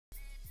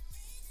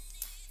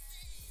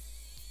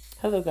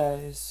Hello,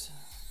 guys.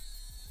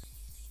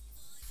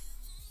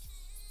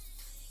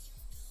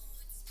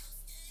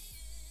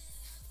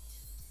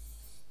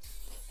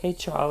 Hey,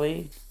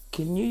 Charlie.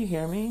 Can you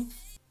hear me?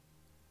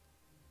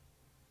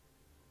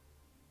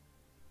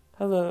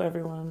 Hello,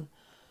 everyone.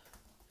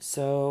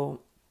 So,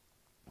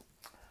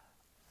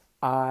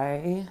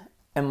 I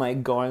am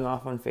like going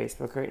off on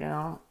Facebook right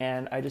now,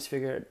 and I just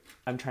figured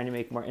I'm trying to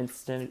make more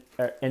Instagram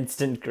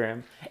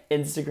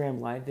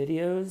live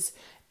videos,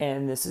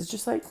 and this is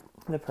just like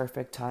the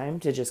perfect time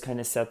to just kind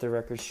of set the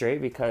record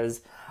straight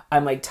because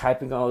I'm like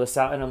typing all this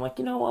out, and I'm like,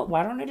 you know what?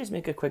 Why don't I just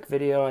make a quick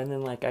video and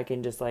then like I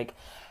can just like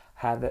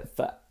have it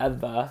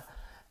forever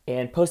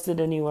and post it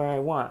anywhere I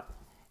want.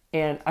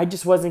 And I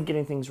just wasn't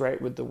getting things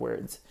right with the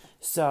words.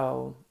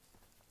 So,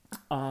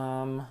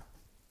 um,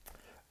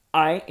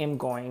 I am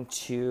going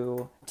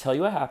to tell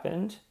you what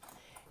happened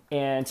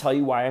and tell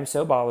you why I'm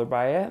so bothered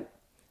by it.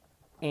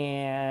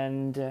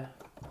 And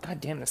god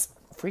damn, this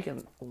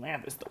freaking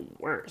lamp is the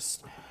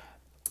worst.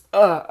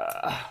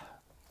 Oh,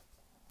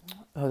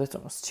 that's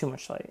almost too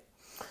much light.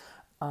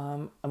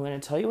 I'm going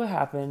to tell you what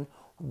happened,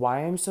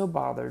 why I'm so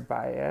bothered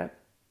by it,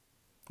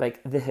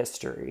 like the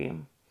history.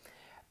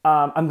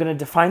 I'm going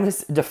to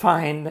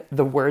define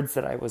the words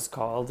that I was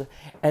called,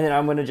 and then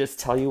I'm going to just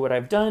tell you what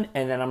I've done,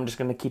 and then I'm just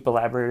going to keep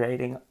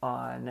elaborating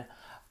on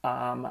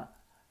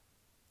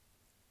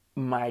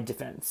my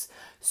defense.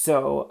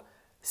 So,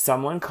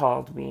 someone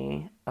called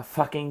me a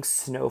fucking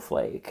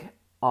snowflake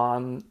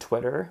on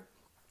Twitter,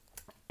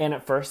 and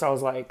at first I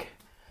was like,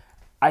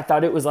 I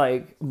thought it was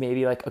like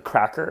maybe like a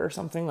cracker or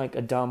something, like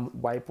a dumb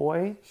white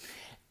boy.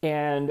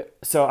 And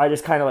so I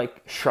just kind of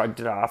like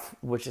shrugged it off,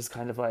 which is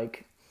kind of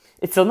like,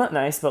 it's still not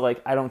nice, but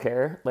like, I don't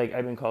care. Like,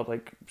 I've been called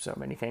like so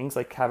many things,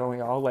 like, haven't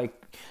we all? Like,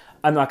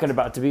 I'm not gonna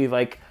about to be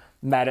like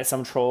mad at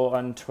some troll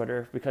on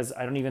Twitter because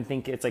I don't even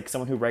think it's like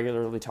someone who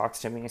regularly talks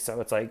to me. So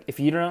it's like, if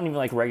you don't even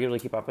like regularly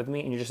keep up with me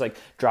and you're just like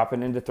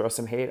dropping in to throw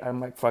some hate, I'm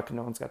like, fuck,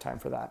 no one's got time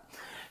for that.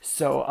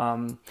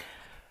 So,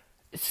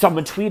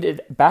 someone tweeted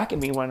back at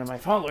me, one of my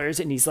followers,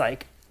 and he's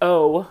like,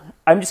 oh,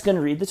 I'm just going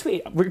to read the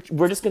tweet.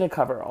 We're just going to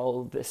cover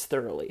all of this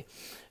thoroughly.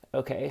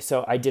 Okay,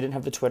 so I didn't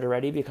have the Twitter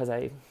ready because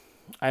I'm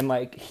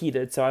like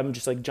heated, so I'm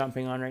just like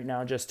jumping on right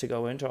now just to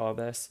go into all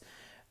this.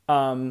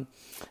 So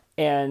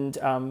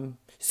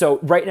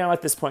right now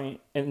at this point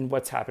in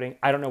what's happening,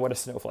 I don't know what a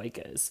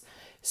snowflake is.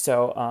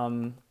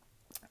 So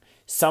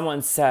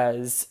someone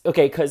says,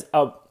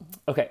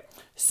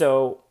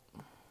 so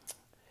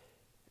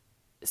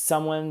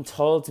someone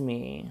told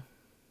me,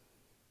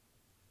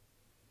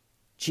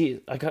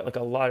 geez, I got like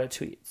a lot of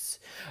tweets.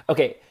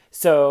 Okay,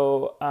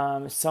 so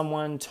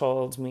someone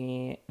told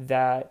me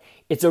that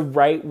it's a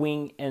right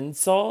wing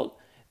insult,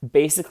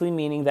 basically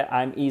meaning that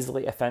I'm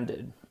easily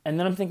offended. And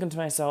then I'm thinking to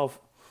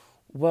myself,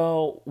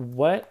 well,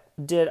 what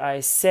did I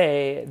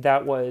say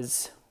that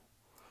was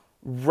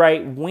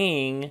right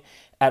wing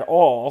at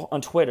all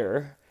on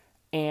Twitter?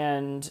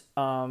 And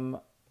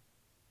I'm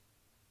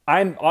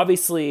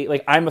obviously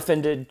like, I'm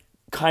offended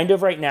kind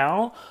of right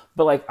now,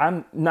 but like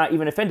I'm not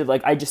even offended.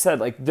 Like I just said,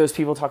 like those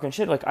people talking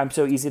shit, like I'm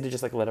so easy to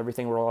just like let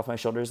everything roll off my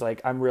shoulders. Like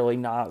I'm really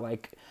not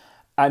like,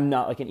 I'm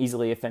not like an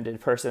easily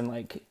offended person.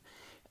 Like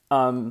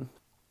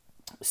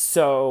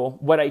so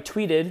what I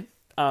tweeted,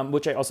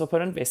 which I also put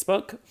on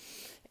Facebook,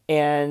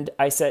 and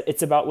I said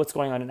it's about what's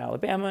going on in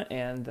Alabama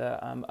and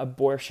the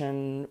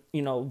abortion,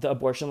 the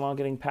abortion law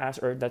getting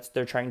passed, or that's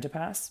they're trying to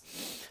pass.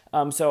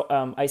 I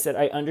said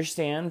I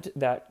understand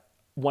that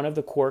one of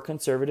the core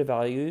conservative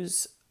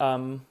values.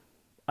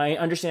 I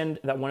understand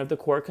that one of the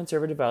core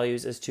conservative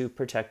values is to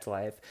protect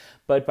life,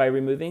 but by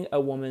removing a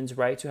woman's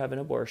right to have an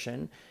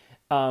abortion,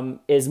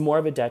 is more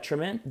of a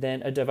detriment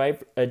than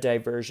a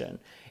diversion.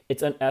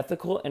 It's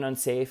unethical and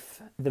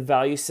unsafe, the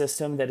value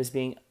system that is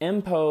being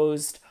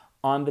imposed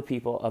on the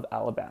people of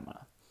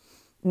Alabama.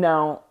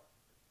 Now,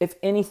 if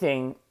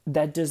anything,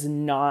 that does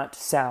not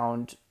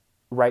sound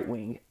right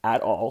wing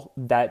at all.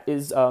 That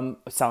is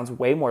sounds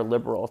way more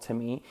liberal to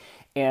me,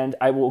 and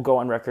I will go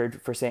on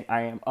record for saying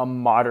I am a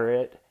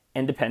moderate,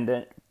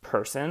 independent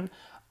person.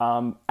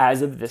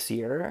 As of this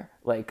year,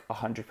 like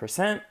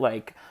 100%.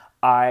 Like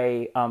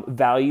I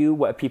value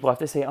what people have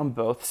to say on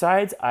both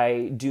sides.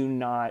 I do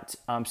not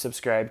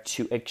subscribe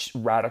to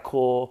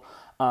radical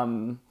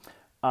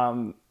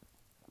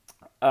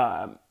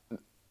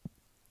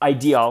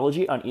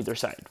ideology on either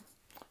side.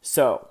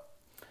 So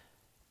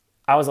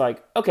I was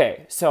like,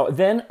 okay. So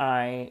then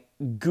I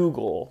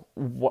Google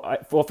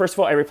well, first of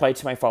all, I replied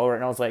to my follower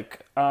and I was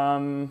like,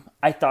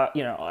 I thought,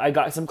 I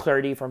got some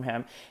clarity from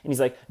him, and he's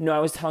like, no, I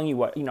was telling you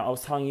what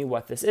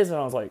this is. And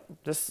I was like,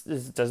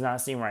 does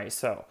not seem right.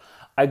 So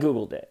I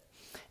Googled it,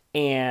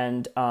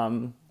 and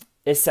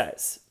it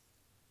says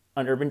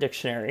on Urban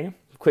Dictionary,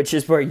 which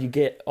is where you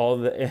get all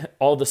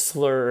the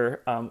slur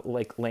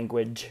like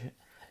language.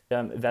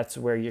 That's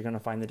where you're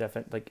gonna find the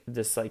definite like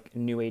this like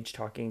new age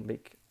talking,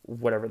 like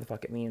whatever the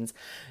fuck it means.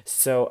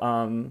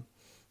 So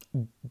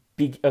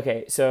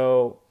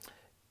so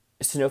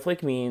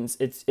snowflake means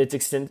it's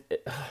extend.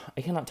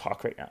 I cannot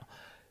talk right now.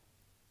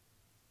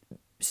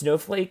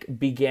 Snowflake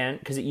began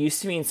because it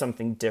used to mean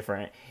something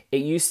different.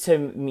 It used to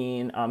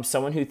mean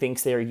someone who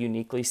thinks they are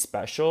uniquely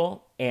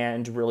special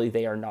and really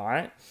they are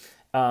not.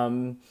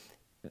 Um,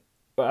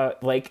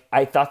 like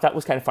I thought that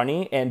was kind of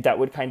funny, and that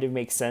would kind of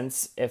make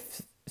sense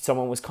if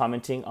someone was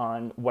commenting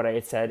on what I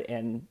had said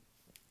and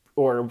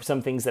or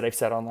some things that I've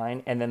said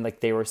online, and then like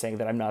they were saying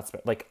that I'm not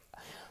like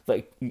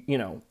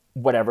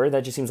whatever.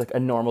 That just seems like a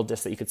normal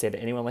diss that you could say to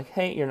anyone, like,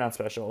 hey, you're not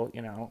special,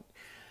 you know.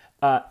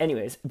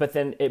 Anyways, but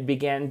then it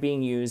began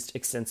being used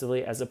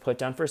extensively as a put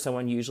down for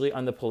someone usually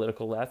on the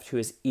political left who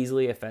is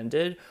easily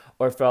offended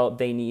or felt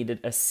they needed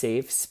a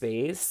safe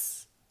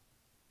space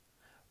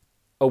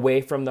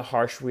away from the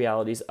harsh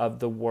realities of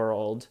the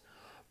world,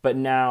 but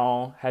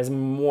now has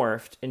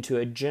morphed into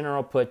a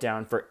general put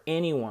down for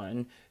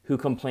anyone who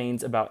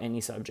complains about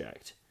any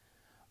subject.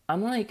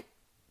 I'm like,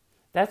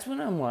 that's when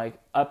I'm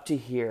like up to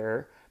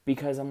here,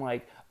 because I'm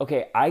like,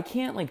 okay, I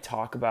can't like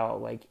talk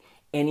about like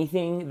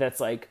anything that's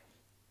like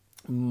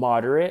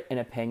moderate in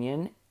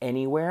opinion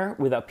anywhere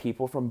without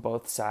people from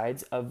both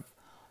sides of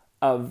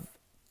of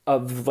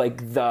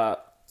like the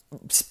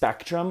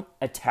spectrum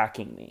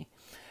attacking me.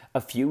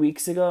 A few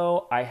weeks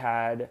ago, I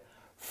had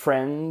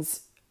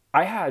friends.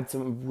 I had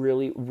some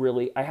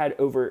really. I had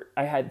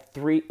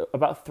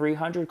about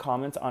 300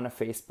 comments on a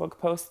Facebook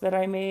post that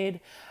I made,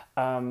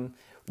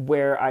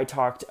 where I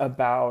talked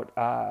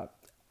about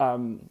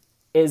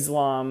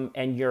Islam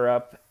and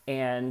Europe,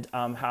 and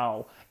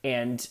how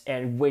and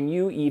when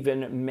you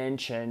even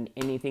mention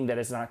anything that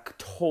is not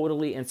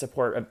totally in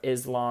support of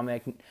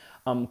Islamic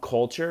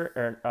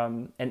culture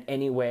or in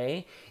any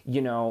way,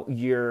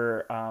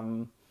 you're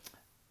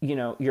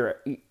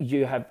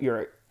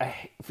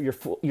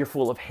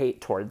full of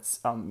hate towards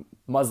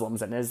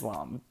Muslims and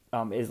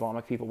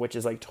Islamic people, which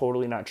is like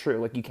totally not true.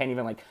 Like you can't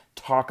even like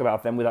talk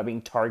about them without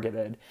being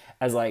targeted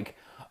as like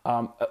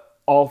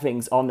all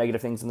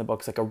negative things in the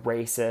books, like a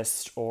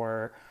racist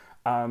or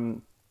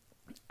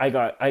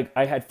I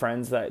had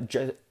friends that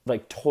just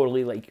like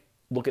totally like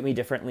look at me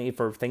differently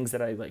for things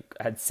that I like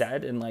had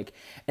said, and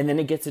then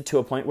it gets to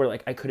a point where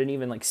like I couldn't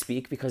even like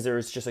speak because there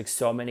was just like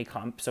so many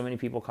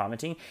people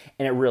commenting,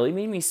 and it really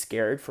made me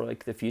scared for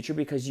like the future,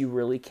 because you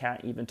really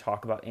can't even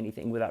talk about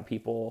anything without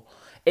people.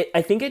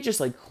 I think it just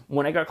like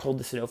when I got called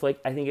the Snowflake,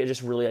 I think it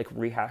just really like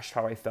rehashed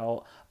how I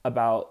felt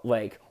about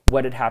like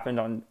what had happened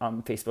on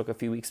Facebook a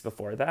few weeks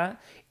before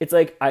that. It's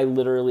like I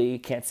literally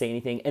can't say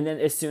anything, and then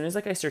as soon as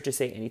like I start to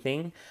say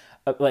anything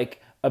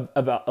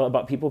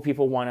about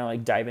people want to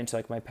like dive into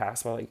like my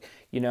past by like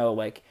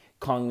like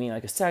calling me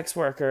like a sex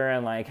worker,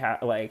 and like how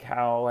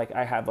like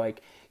I have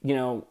like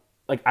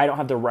like I don't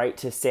have the right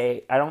to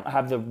say, I don't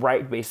have the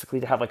right basically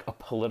to have like a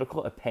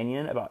political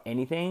opinion about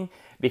anything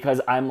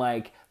because I'm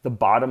like the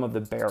bottom of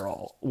the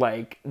barrel,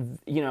 like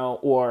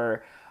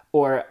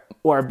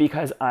or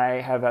because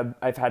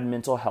I've had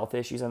mental health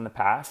issues in the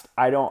past.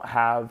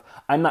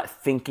 I'm not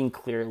thinking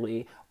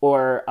clearly,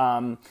 or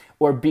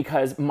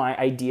because my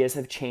ideas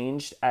have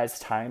changed as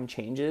time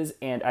changes,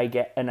 and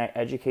I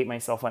educate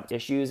myself on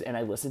issues, and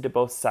I listen to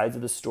both sides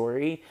of the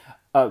story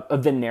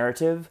of the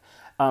narrative,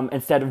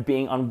 instead of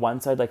being on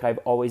one side like I've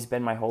always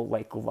been my whole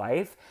like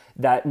life.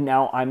 That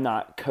now I'm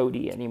not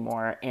Cody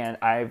anymore, and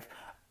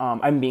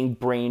I'm being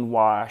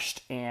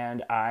brainwashed,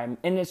 and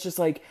it's just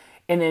like,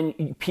 and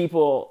then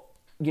people,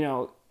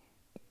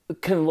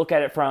 can look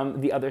at it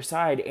from the other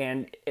side,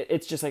 and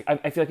it's just like,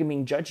 I feel like I'm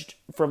being judged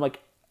from like,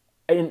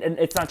 and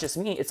it's not just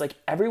me, it's like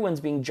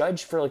everyone's being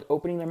judged for like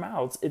opening their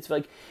mouths. It's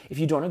like, if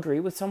you don't agree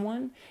with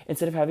someone,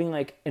 instead of having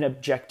like an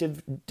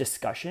objective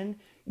discussion,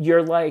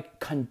 you're like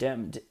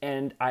condemned,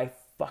 and I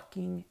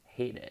fucking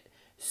hate it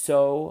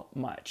so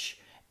much.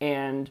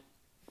 And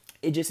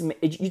it just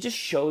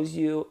shows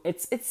you,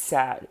 it's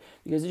sad,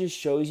 because it just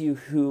shows you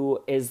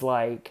who is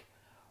like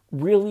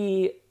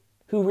really,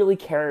 who really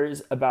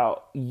cares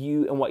about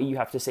you and what you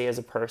have to say as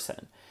a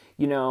person.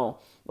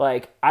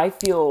 Like I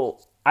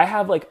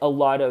have like a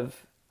lot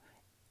of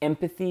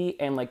empathy,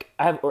 and like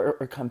I have or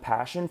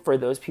compassion for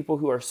those people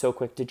who are so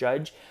quick to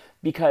judge,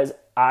 because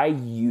I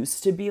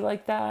used to be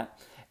like that,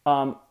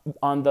 on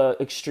the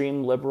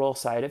extreme liberal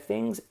side of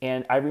things.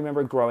 And I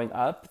remember growing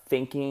up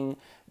thinking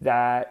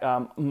that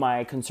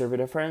my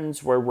conservative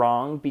friends were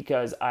wrong,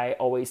 because I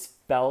always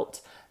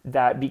felt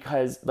that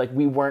because like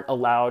we weren't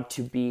allowed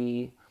to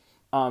be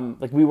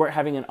like we weren't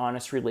having an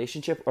honest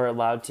relationship or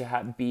allowed to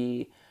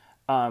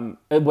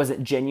it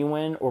wasn't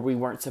genuine, or we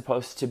weren't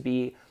supposed to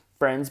be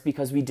friends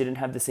because we didn't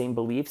have the same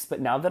beliefs.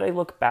 But now that I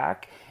look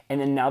back, and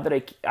then now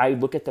that I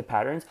look at the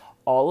patterns,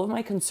 all of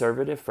my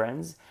conservative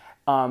friends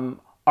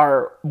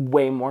are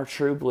way more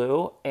true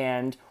blue,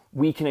 and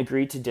we can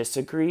agree to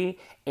disagree,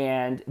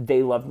 and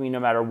they love me no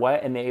matter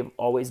what, and they've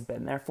always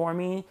been there for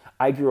me.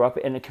 I grew up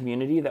in a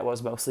community that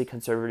was mostly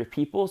conservative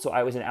people, so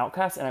I was an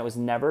outcast, and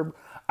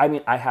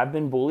I have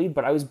been bullied,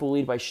 but I was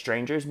bullied by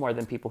strangers more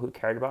than people who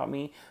cared about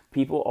me.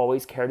 People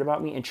always cared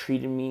about me and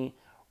treated me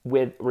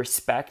with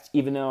respect,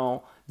 even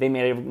though they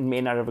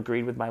may not have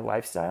agreed with my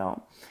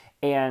lifestyle.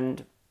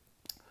 And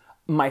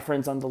my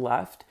friends on the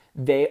left,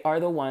 they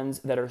are the ones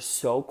that are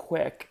so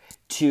quick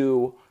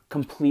to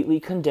completely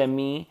condemn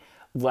me,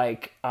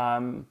 like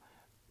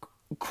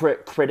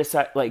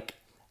criticize, like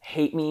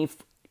hate me,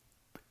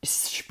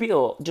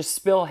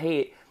 spill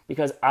hate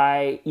because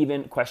I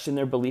even question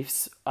their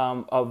beliefs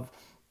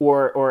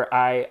or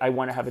I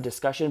want to have a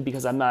discussion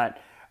because I'm not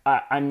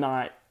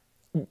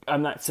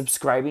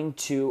subscribing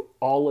to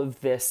all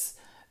of these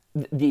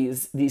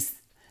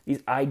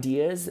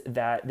ideas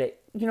that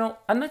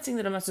I'm not saying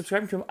that I'm not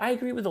subscribing to them. I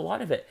agree with a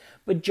lot of it,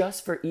 but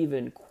just for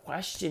even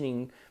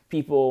questioning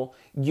people,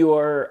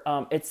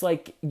 it's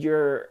like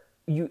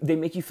they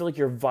make you feel like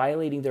you're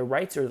violating their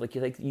rights, or like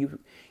you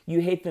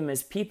hate them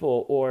as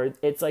people, or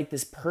it's like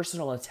this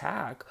personal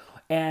attack,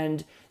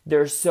 and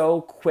they're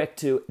so quick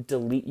to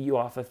delete you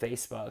off of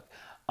Facebook.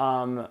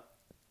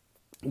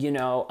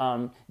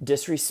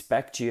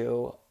 Disrespect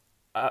you,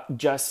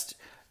 just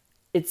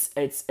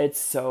it's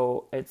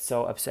so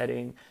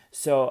upsetting.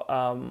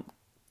 So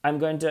I'm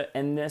going to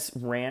end this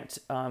rant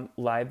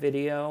live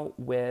video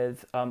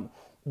with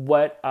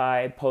what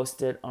I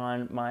posted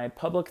on my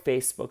public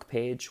Facebook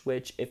page,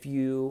 which if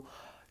you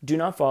do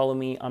not follow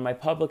me on my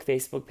public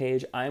Facebook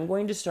page, I'm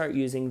going to start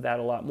using that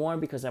a lot more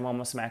because I'm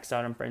almost maxed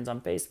out on friends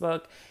on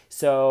Facebook.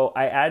 So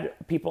I add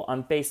people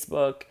on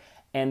Facebook,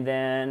 and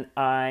then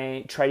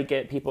I try to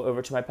get people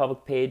over to my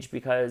public page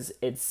because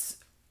it's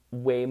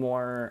way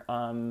more,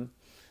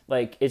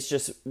 it's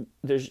just,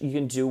 you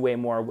can do way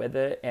more with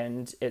it.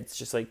 And it's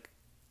just like,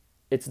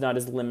 it's not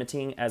as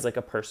limiting as like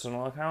a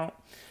personal account.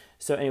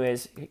 So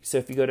anyways, so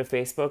if you go to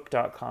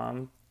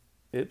facebook.com,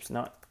 that's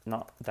not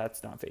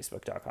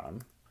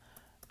facebook.com.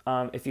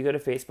 If you go to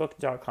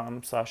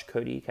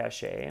facebook.com/Cody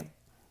Cachet,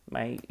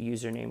 my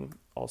username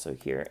also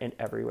here and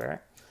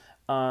everywhere,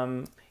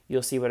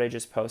 you'll see what I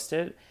just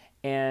posted.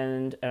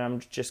 And I'm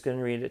just going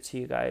to read it to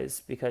you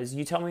guys because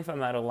you tell me if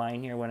I'm out of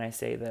line here when I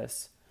say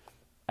this.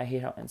 I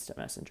hate how Instant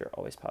Messenger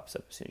always pops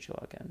up as soon as you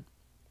log in.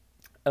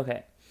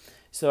 Okay,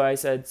 so I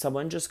said,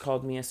 someone just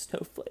called me a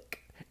snowflake.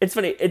 It's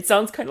funny. It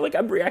sounds kind of like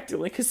I'm reacting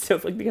like a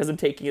snowflake because I'm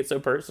taking it so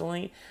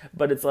personally,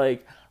 but it's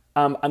like,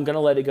 I'm going to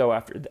let it go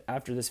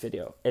after this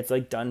video. It's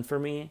like done for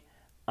me.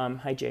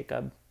 Hi,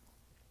 Jacob.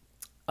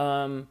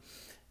 I'm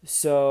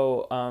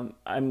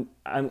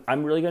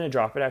really going to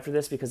drop it after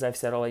this because I've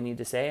said all I need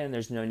to say, and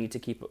there's no need to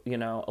keep,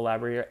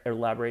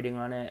 elaborating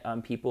on it.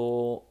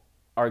 People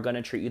are going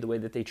to treat you the way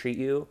that they treat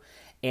you,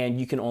 and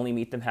you can only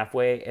meet them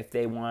halfway if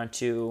they want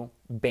to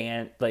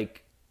ban,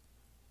 like,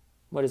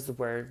 what is the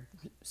word?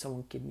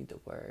 Someone give me the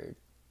word.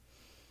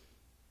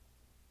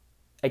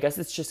 I guess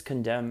it's just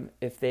condemn.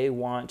 If they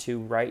want to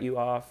write you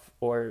off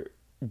or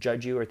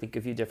judge you or think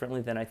of you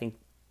differently, then I think,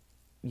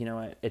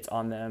 it's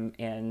on them.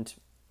 And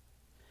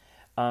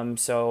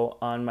so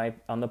on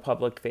the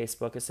public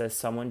Facebook, it says,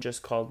 someone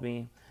just called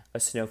me a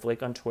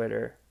snowflake on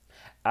Twitter.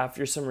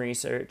 After some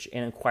research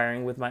and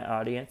inquiring with my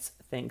audience,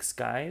 thanks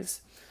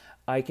guys,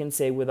 I can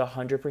say with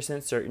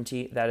 100%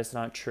 certainty that is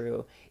not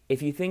true.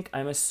 If you think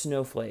I'm a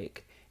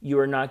snowflake, you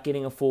are not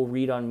getting a full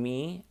read on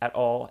me at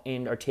all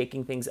and are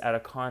taking things out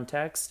of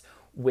context,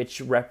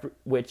 which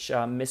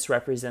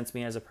misrepresents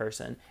me as a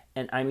person.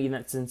 And I mean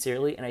that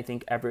sincerely, and I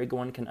think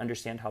everyone can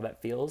understand how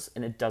that feels,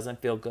 and it doesn't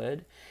feel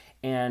good.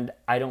 And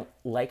I don't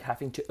like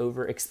having to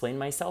over-explain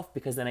myself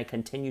because then I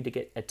continue to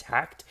get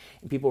attacked,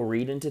 and people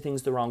read into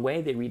things the wrong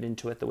way. They read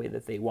into it the way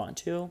that they want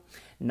to,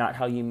 not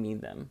how you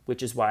mean them,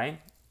 which is why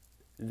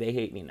they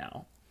hate me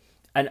now.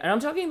 And I'm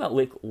talking about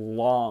like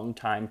long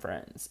time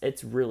friends.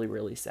 It's really,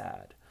 really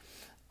sad.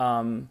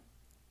 I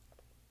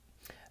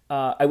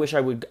wish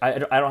I would. I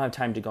don't have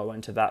time to go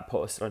into that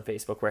post on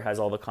Facebook where it has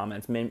all the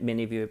comments.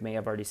 Many of you may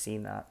have already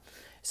seen that.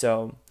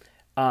 So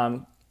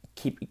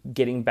keep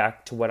getting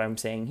back to what I'm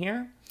saying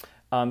here.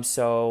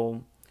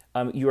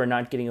 You are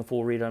not getting a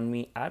full read on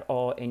me at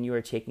all, and you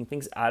are taking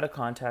things out of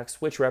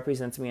context, which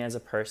represents me as a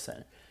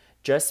person.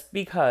 Just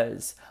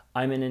because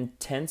I'm an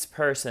intense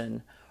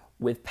person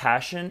with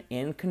passion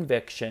and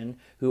conviction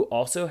who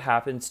also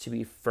happens to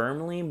be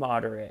firmly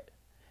moderate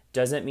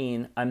doesn't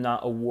mean I'm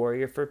not a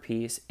warrior for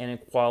peace and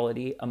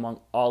equality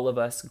among all of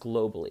us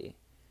globally.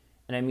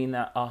 And I mean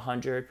that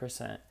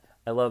 100%.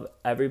 I love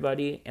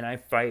everybody and I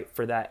fight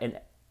for that. And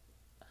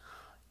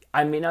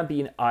I may not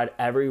be at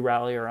every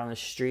rally or on the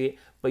street,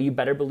 but you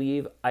better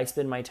believe I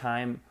spend my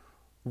time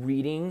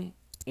reading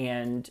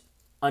and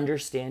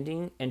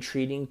understanding and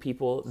treating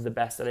people the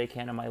best that I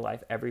can in my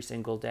life every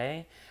single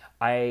day.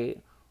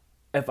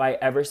 If I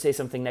ever say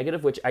something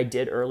negative, which I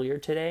did earlier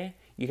today,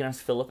 you can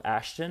ask Philip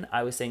Ashton.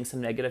 I was saying some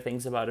negative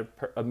things about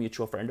a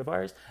mutual friend of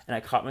ours, and I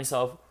caught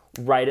myself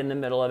right in the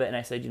middle of it, and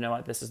I said, you know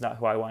what, this is not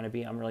who I want to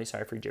be. I'm really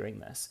sorry for doing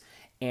this.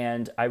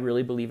 And I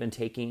really believe in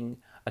taking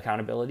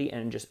accountability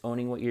and just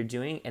owning what you're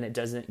doing, and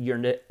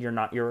you're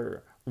not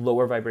your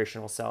lower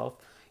vibrational self.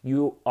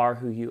 You are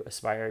who you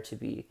aspire to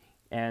be.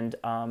 And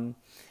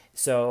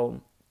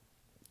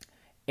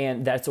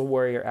and that's a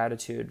warrior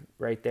attitude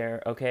right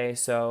there. Okay,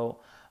 so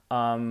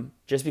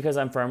just because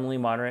I'm firmly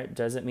moderate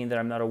doesn't mean that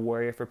I'm not a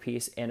warrior for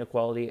peace and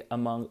equality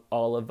among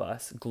all of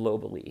us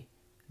globally.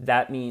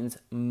 That means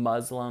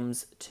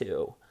Muslims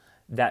too.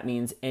 That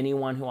means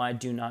anyone who I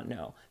do not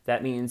know.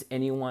 That means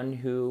anyone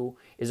who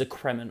is a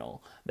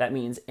criminal. That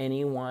means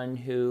anyone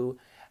who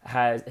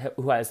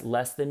has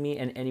less than me,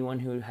 and anyone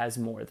who has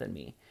more than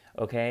me.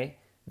 Okay?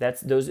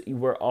 That's those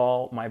we're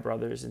all my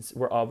brothers, and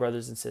we're all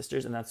brothers and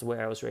sisters, and that's the way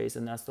I was raised,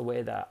 and that's the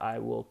way that I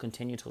will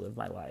continue to live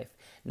my life.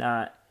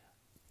 Not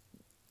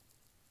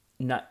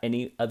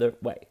any other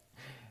way.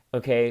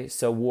 Okay?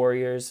 So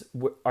warriors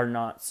are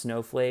not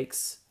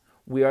snowflakes.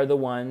 We are the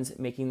ones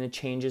making the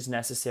changes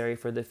necessary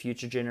for the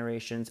future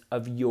generations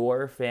of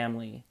your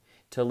family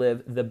to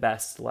live the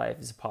best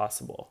lives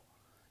possible.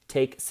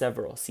 Take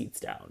several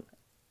seats down.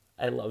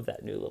 I love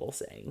that new little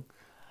saying.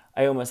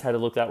 I almost had to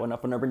look that one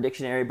up on Urban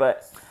Dictionary,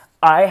 but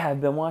I have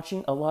been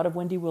watching a lot of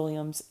Wendy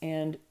Williams,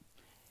 and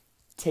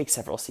take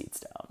several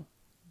seats down.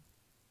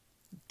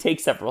 Take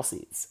several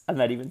seats. I'm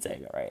not even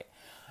saying it right.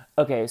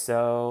 Okay,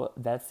 so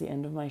that's the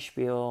end of my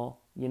spiel.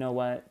 You know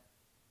what?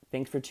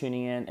 Thanks for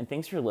tuning in, and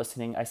thanks for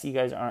listening. I see you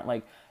guys aren't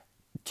like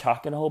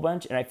talking a whole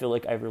bunch, and I feel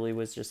like I really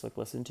was just like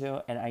listened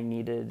to, and I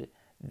needed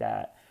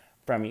that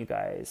from you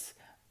guys.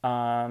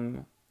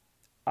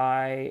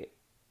 I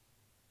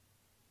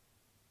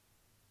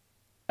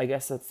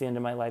guess that's the end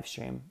of my live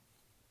stream.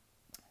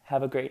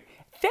 Have a great.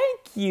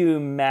 Thank you,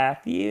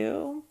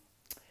 Matthew.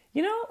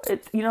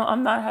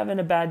 I'm not having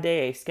a bad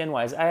day skin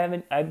wise.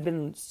 I've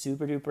been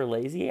super duper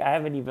lazy. I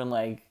haven't even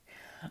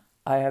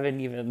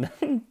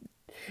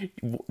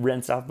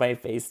rinsed off my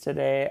face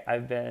today.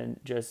 I've been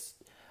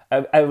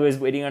I was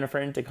waiting on a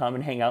friend to come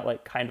and hang out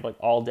like kind of like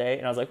all day,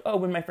 and I was like, oh,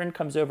 when my friend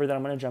comes over, then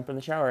I'm gonna jump in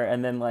the shower,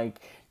 and then like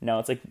now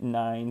it's like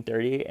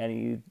 9:30 and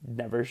he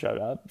never showed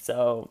up.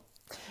 So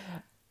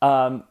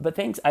but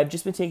thanks. I've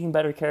just been taking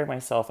better care of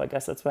myself. I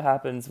guess that's what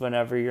happens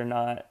whenever you're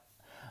not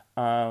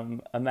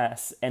a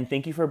mess. And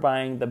thank you for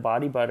buying the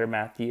body butter,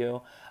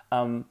 Matthew.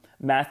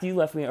 Matthew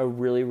left me a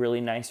really,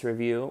 really nice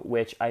review,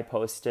 which I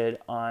posted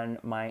on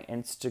my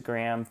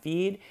Instagram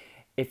feed.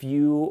 If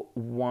you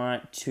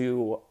want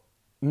to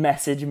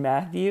message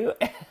Matthew,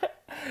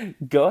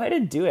 go ahead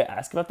and do it.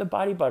 Ask about the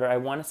body butter. I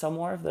want to sell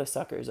more of those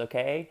suckers,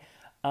 okay?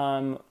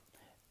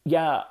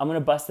 Yeah, I'm going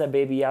to bust that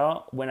baby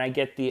out when I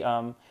get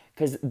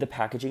because the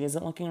packaging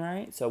isn't looking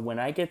right. So when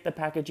I get the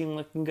packaging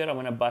looking good, I'm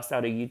going to bust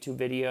out a YouTube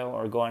video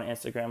or go on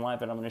Instagram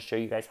Live, and I'm going to show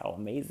you guys how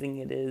amazing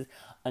it is.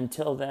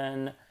 Until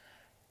then,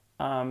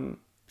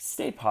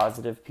 stay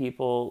positive,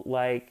 people.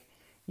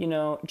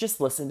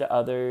 Just listen to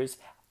others.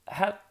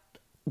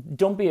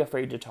 Don't be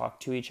afraid to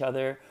talk to each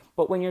other.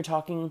 But when you're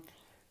talking,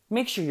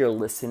 make sure you're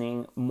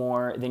listening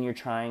more than you're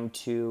trying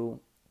to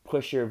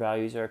push your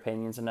values or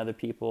opinions on other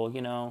people.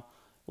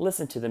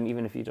 Listen to them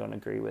even if you don't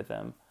agree with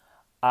them.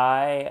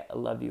 I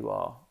love you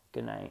all.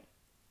 Good night.